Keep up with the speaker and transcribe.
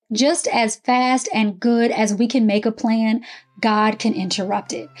Just as fast and good as we can make a plan, God can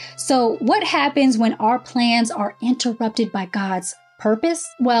interrupt it. So what happens when our plans are interrupted by God's purpose?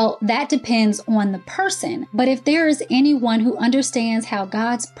 Well, that depends on the person. But if there is anyone who understands how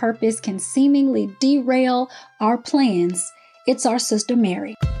God's purpose can seemingly derail our plans, it's our sister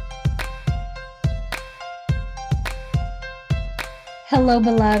Mary. Hello,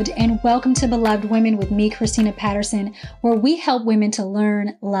 beloved, and welcome to Beloved Women with me, Christina Patterson, where we help women to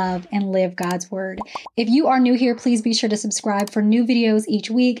learn, love, and live God's Word. If you are new here, please be sure to subscribe for new videos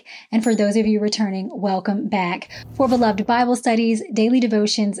each week. And for those of you returning, welcome back. For Beloved Bible studies, daily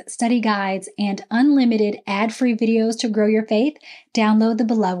devotions, study guides, and unlimited ad-free videos to grow your faith, download the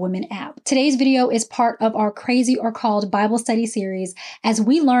Beloved Women app. Today's video is part of our Crazy or Called Bible study series as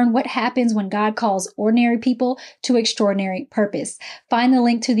we learn what happens when God calls ordinary people to extraordinary purpose. Find the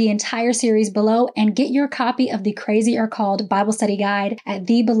link to the entire series below and get your copy of the Crazy or Called Bible Study Guide at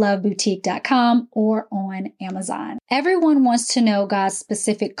thebelovedboutique.com or on Amazon. Everyone wants to know God's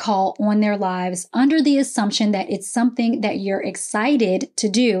specific call on their lives under the assumption that it's something that you're excited to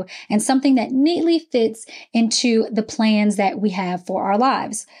do and something that neatly fits into the plans that we have for our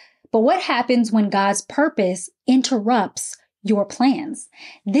lives. But what happens when God's purpose interrupts your plans?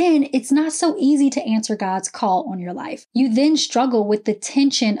 Then it's not so easy to answer God's call on your life. You then struggle with the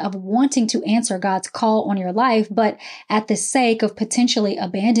tension of wanting to answer God's call on your life, but at the sake of potentially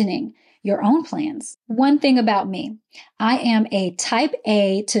abandoning your own plans. One thing about me, I am a type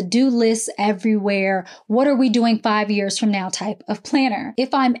A, to-do lists everywhere, what are we doing 5 years from now type of planner.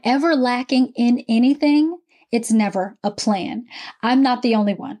 If I'm ever lacking in anything, it's never a plan. I'm not the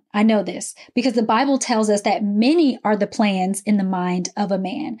only one. I know this because the Bible tells us that many are the plans in the mind of a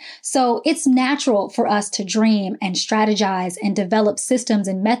man. So it's natural for us to dream and strategize and develop systems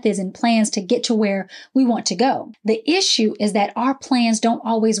and methods and plans to get to where we want to go. The issue is that our plans don't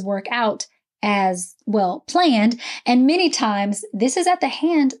always work out as well planned. And many times this is at the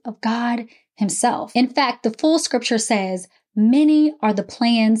hand of God Himself. In fact, the full scripture says, many are the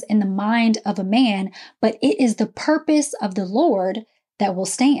plans in the mind of a man, but it is the purpose of the Lord that will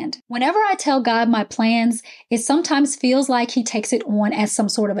stand. Whenever I tell God my plans, it sometimes feels like He takes it on as some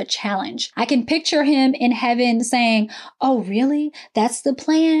sort of a challenge. I can picture Him in heaven saying, "Oh, really? That's the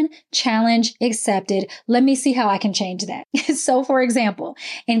plan? Challenge accepted. Let me see how I can change that." So, for example,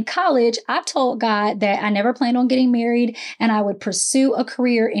 in college, I've told God that I never planned on getting married and I would pursue a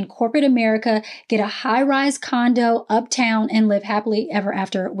career in corporate America, get a high-rise condo uptown, and live happily ever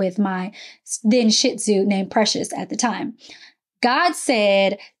after with my then Shih Tzu named Precious at the time. God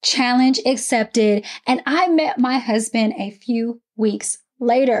said, challenge accepted, and I met my husband a few weeks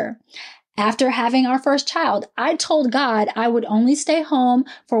later. After having our first child, I told God I would only stay home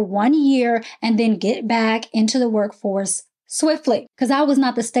for 1 year and then get back into the workforce swiftly because I was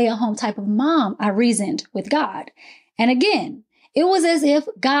not the stay-at-home type of mom, I reasoned with God. And again, it was as if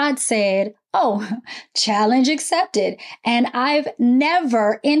God said, "Oh, challenge accepted." And I've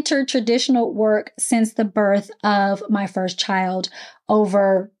never entered traditional work since the birth of my first child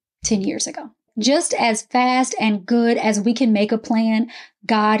over 10 years ago. Just as fast and good as we can make a plan,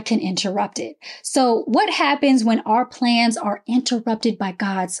 God can interrupt it. So what happens when our plans are interrupted by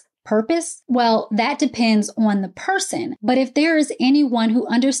God's purpose? Well, that depends on the person. But if there is anyone who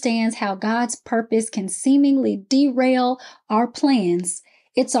understands how God's purpose can seemingly derail our plans,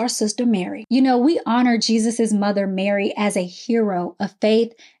 it's our sister Mary. You know, we honor Jesus's mother Mary as a hero of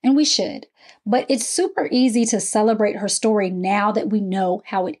faith, and we should. But it's super easy to celebrate her story now that we know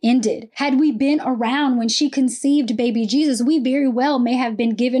how it ended. Had we been around when she conceived baby Jesus, we very well may have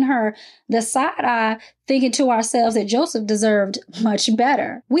been giving her the side eye, thinking to ourselves that Joseph deserved much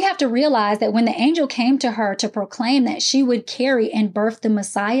better. We have to realize that when the angel came to her to proclaim that she would carry and birth the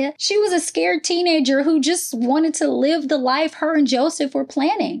Messiah, she was a scared teenager who just wanted to live the life her and Joseph were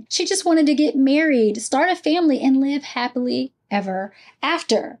planning. She just wanted to get married, start a family, and live happily ever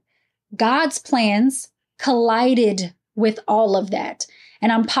after. God's plans collided with all of that. And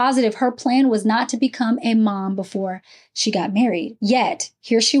I'm positive her plan was not to become a mom before she got married. Yet,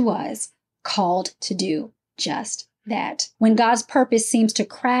 here she was, called to do just that. When God's purpose seems to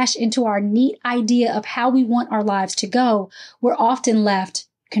crash into our neat idea of how we want our lives to go, we're often left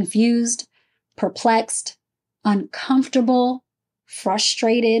confused, perplexed, uncomfortable,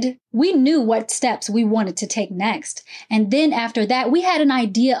 frustrated. We knew what steps we wanted to take next. And then after that, we had an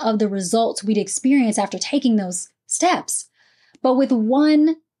idea of the results we'd experience after taking those steps. But with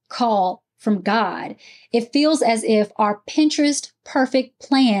one call from God, it feels as if our Pinterest perfect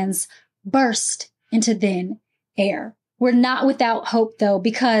plans burst into thin air. We're not without hope though,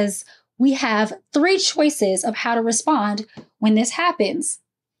 because we have 3 choices of how to respond when this happens.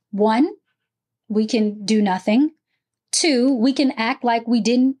 One, we can do nothing. Two, we can act like we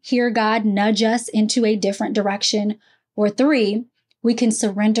didn't hear God nudge us into a different direction. Or three, we can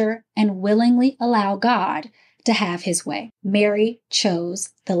surrender and willingly allow God to have his way. Mary chose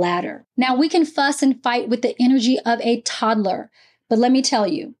the latter. Now, we can fuss and fight with the energy of a toddler, but let me tell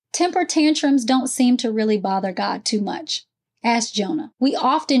you, temper tantrums don't seem to really bother God too much. Ask Jonah. We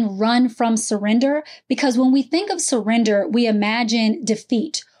often run from surrender because when we think of surrender, we imagine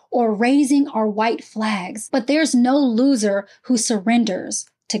defeat or raising our white flags, but there's no loser who surrenders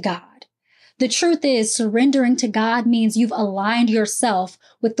to God. The truth is, surrendering to God means you've aligned yourself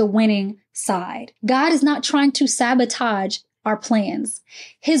with the winning side. God is not trying to sabotage our plans.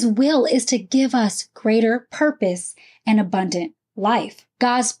 His will is to give us greater purpose and abundant life.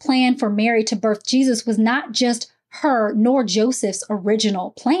 God's plan for Mary to birth Jesus was not just her nor Joseph's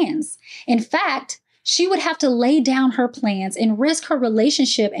original plans. In fact, she would have to lay down her plans and risk her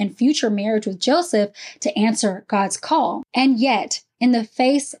relationship and future marriage with Joseph to answer God's call. And yet, in the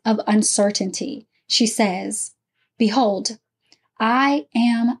face of uncertainty, she says, "Behold, I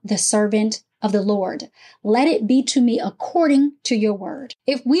am the servant of the Lord. Let it be to me according to your word."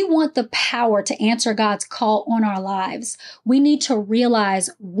 If we want the power to answer God's call on our lives, we need to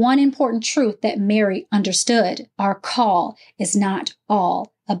realize one important truth that Mary understood. Our call is not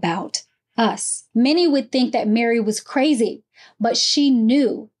all about us. Many would think that Mary was crazy, but she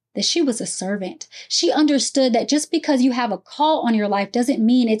knew that she was a servant. She understood that just because you have a call on your life doesn't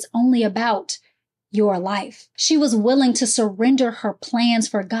mean it's only about your life. She was willing to surrender her plans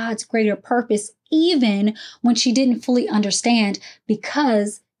for God's greater purpose, even when she didn't fully understand,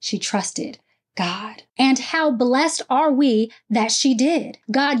 because she trusted God. And how blessed are we that she did?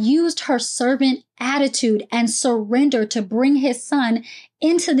 God used her servant attitude and surrender to bring his son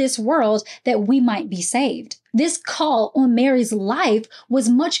into this world that we might be saved. This call on Mary's life was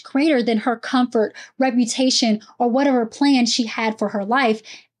much greater than her comfort, reputation, or whatever plan she had for her life.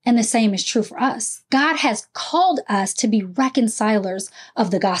 And the same is true for us. God has called us to be reconcilers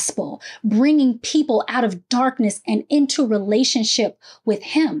of the gospel, bringing people out of darkness and into relationship with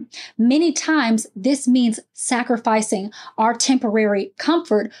him. Many times, this means sacrificing our temporary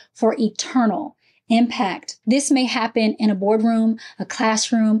comfort for eternal impact. This may happen in a boardroom, a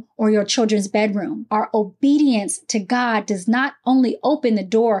classroom, or your children's bedroom. Our obedience to God does not only open the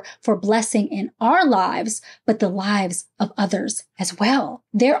door for blessing in our lives, but the lives of others as well.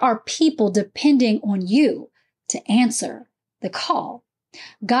 There are people depending on you to answer the call.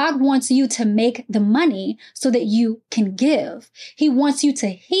 God wants you to make the money so that you can give. He wants you to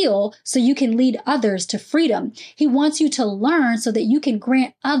heal so you can lead others to freedom. He wants you to learn so that you can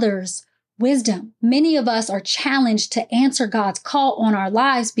grant others wisdom. Many of us are challenged to answer God's call on our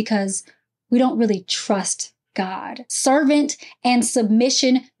lives because we don't really trust God. Servant and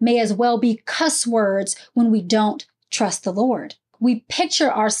submission may as well be cuss words when we don't trust the Lord. We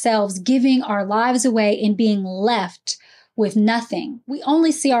picture ourselves giving our lives away and being left with nothing. We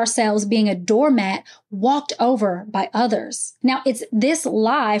only see ourselves being a doormat walked over by others. Now, it's this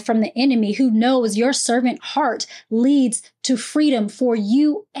lie from the enemy who knows your servant heart leads to freedom for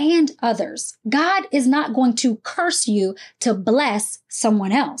you and others. God is not going to curse you to bless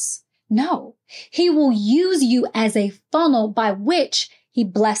someone else. No, he will use you as a funnel by which he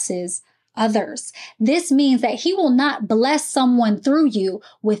blesses others. This means that he will not bless someone through you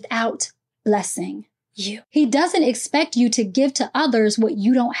without blessing you. He doesn't expect you to give to others what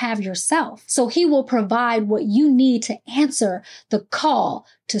you don't have yourself. So he will provide what you need to answer the call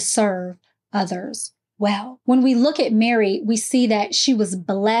to serve others well. When we look at Mary, we see that she was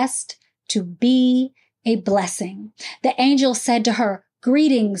blessed to be a blessing. The angel said to her,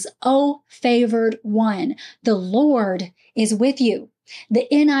 "Greetings, O favored one. The Lord is with you." The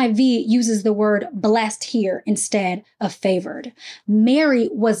NIV uses the word blessed here instead of favored. Mary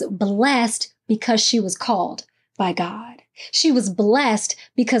was blessed because she was called by God. She was blessed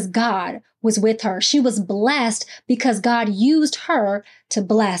because God was with her. She was blessed because God used her to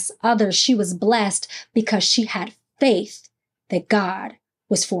bless others. She was blessed because she had faith that God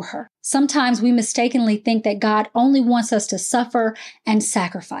was for her. Sometimes we mistakenly think that God only wants us to suffer and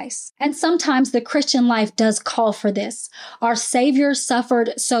sacrifice. And sometimes the Christian life does call for this. Our Savior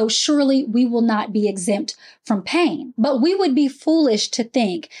suffered, so surely we will not be exempt from pain. But we would be foolish to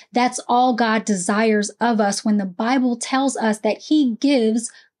think that's all God desires of us when the Bible tells us that he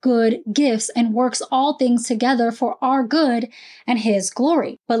gives good gifts and works all things together for our good and his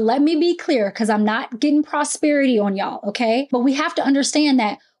glory. But let me be clear, because I'm not getting prosperity on y'all, okay? But we have to understand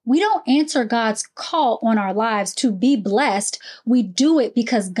that we don't answer God's call on our lives to be blessed. We do it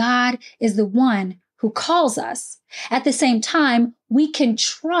because God is the one who calls us. At the same time, we can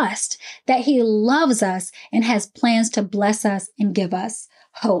trust that He loves us and has plans to bless us and give us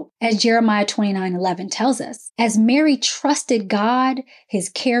hope, as Jeremiah 29:11 tells us. As Mary trusted God, His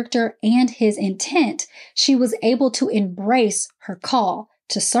character, and His intent, she was able to embrace her call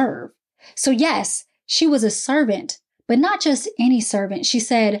to serve. So yes, she was a servant, but not just any servant. She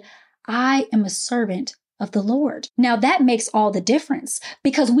said, I am a servant of the Lord. Now that makes all the difference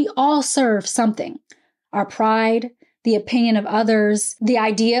because we all serve something. Our pride, the opinion of others, the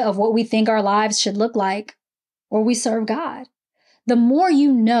idea of what we think our lives should look like, or we serve God. The more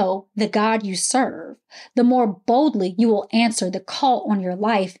you know the God you serve, the more boldly you will answer the call on your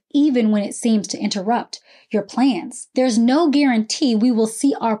life, even when it seems to interrupt your plans. There's no guarantee we will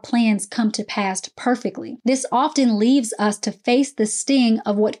see our plans come to pass perfectly. This often leaves us to face the sting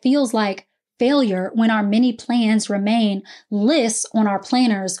of what feels like failure when our many plans remain lists on our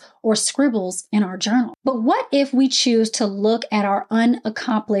planners or scribbles in our journal. But what if we choose to look at our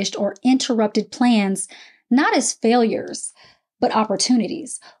unaccomplished or interrupted plans not as failures, but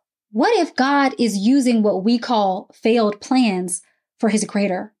opportunities? What if God is using what we call failed plans for His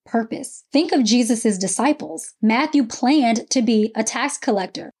greater purpose? Think of Jesus' disciples. Matthew planned to be a tax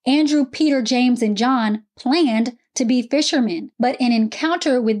collector. Andrew, Peter, James, and John planned to be fishermen, but an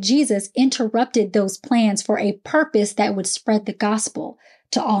encounter with Jesus interrupted those plans for a purpose that would spread the gospel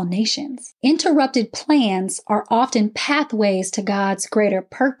to all nations. Interrupted plans are often pathways to God's greater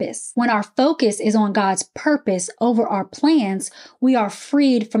purpose. When our focus is on God's purpose over our plans, we are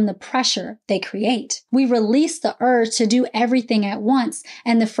freed from the pressure they create. We release the urge to do everything at once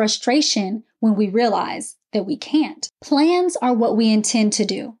and the frustration when we realize that we can't. Plans are what we intend to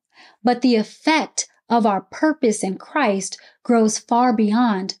do, but the effect of our purpose in Christ grows far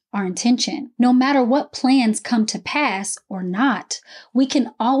beyond our intention. No matter what plans come to pass or not, we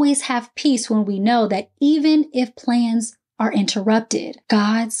can always have peace when we know that even if plans are interrupted,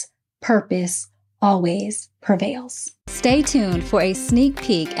 God's purpose always prevails. Stay tuned for a sneak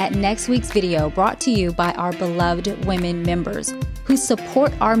peek at next week's video brought to you by our beloved women members who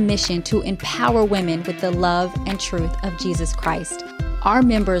support our mission to empower women with the love and truth of Jesus Christ. Our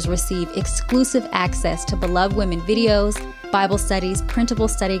members receive exclusive access to Beloved Women videos, Bible studies, printable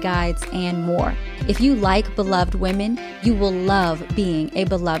study guides, and more. If you like Beloved Women, you will love being a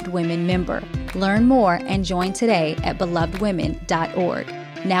Beloved Women member. Learn more and join today at belovedwomen.org.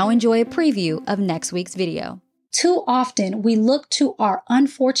 Now enjoy a preview of next week's video. Too often, we look to our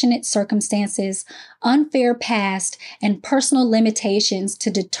unfortunate circumstances, unfair past, and personal limitations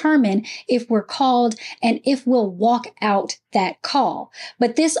to determine if we're called and if we'll walk out that call.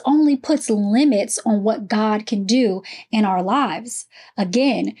 But this only puts limits on what God can do in our lives.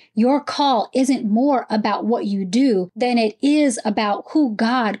 Again, your call isn't more about what you do than it is about who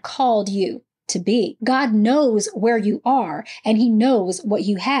God called you to be. God knows where you are, and He knows what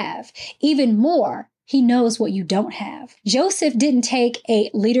you have. Even more, He knows what you don't have. Joseph didn't take a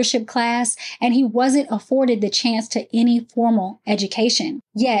leadership class, and he wasn't afforded the chance to any formal education.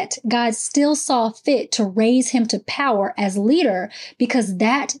 Yet, God still saw fit to raise him to power as leader because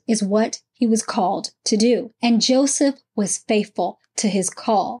that is what he was called to do. And Joseph was faithful to his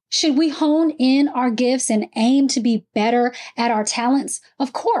call. Should we hone in our gifts and aim to be better at our talents?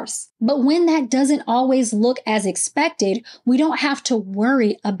 Of course. But when that doesn't always look as expected, we don't have to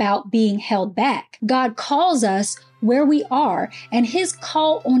worry about being held back. God calls us where we are, and His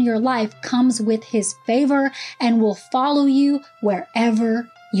call on your life comes with His favor and will follow you wherever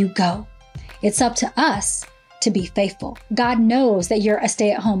you go. It's up to us to be faithful. God knows that you're a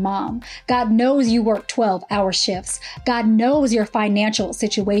stay-at-home mom. God knows you work 12-hour shifts. God knows your financial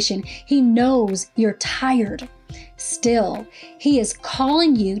situation. He knows you're tired. Still, He is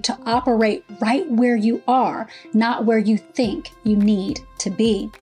calling you to operate right where you are, not where you think you need to be.